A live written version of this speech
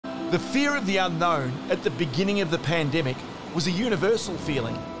The fear of the unknown at the beginning of the pandemic was a universal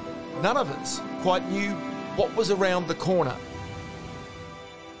feeling. None of us quite knew what was around the corner.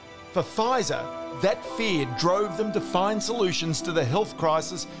 For Pfizer, that fear drove them to find solutions to the health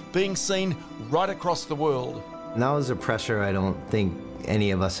crisis being seen right across the world. And that was a pressure I don't think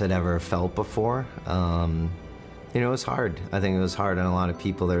any of us had ever felt before. It was hard. I think it was hard on a lot of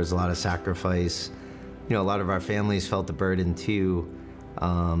people. There was a lot of sacrifice. A lot of our families felt the burden too.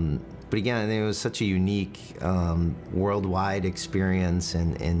 But again, I think it was such a unique worldwide experience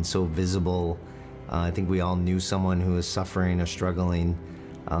and so visible. I think we all knew someone who was suffering or struggling.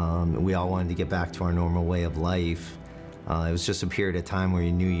 We all wanted to get back to our normal way of life. It was just a period of time where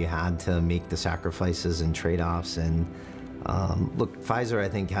you knew you had to make the sacrifices and trade-offs. And look, Pfizer, I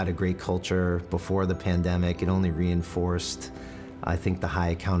think, had a great culture before the pandemic. It only reinforced, I think, the high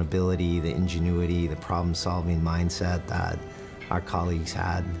accountability, the ingenuity, the problem-solving mindset that our colleagues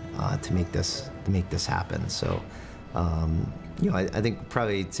had to make this happen. So, I think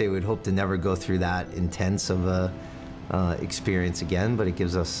probably say we'd hope to never go through that intense of a experience again, but it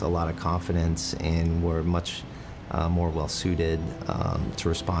gives us a lot of confidence, and we're much more well-suited to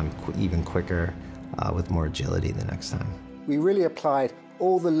respond even quicker with more agility the next time. We really applied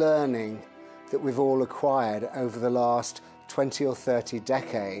all the learning that we've all acquired over the last 20 or 30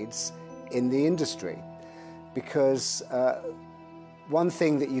 decades in the industry, because one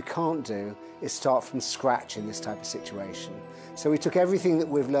thing that you can't do is start from scratch in this type of situation. So we took everything that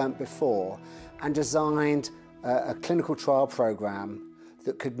we've learnt before and designed a clinical trial program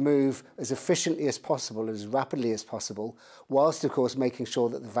that could move as efficiently as possible, as rapidly as possible, whilst of course making sure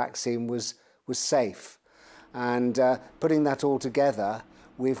that the vaccine was safe. And putting that all together,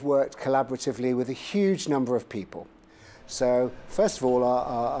 we've worked collaboratively with a huge number of people. So first of all,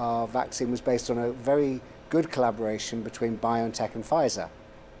 our vaccine was based on a very good collaboration between BioNTech and Pfizer.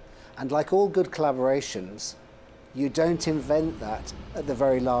 And like all good collaborations, you don't invent that at the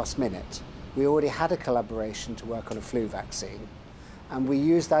very last minute. We already had a collaboration to work on a flu vaccine, and we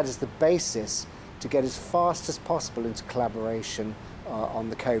used that as the basis to get as fast as possible into collaboration on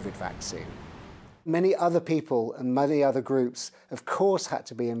the COVID vaccine. Many other people and many other groups, of course, had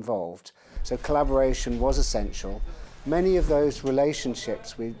to be involved, so collaboration was essential. Many of those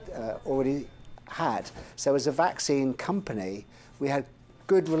relationships we already had. So as a vaccine company, we had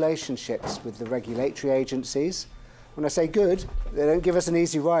good relationships with the regulatory agencies. When I say good, they don't give us an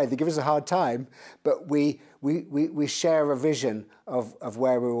easy ride, they give us a hard time, but we share a vision of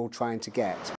where we're all trying to get.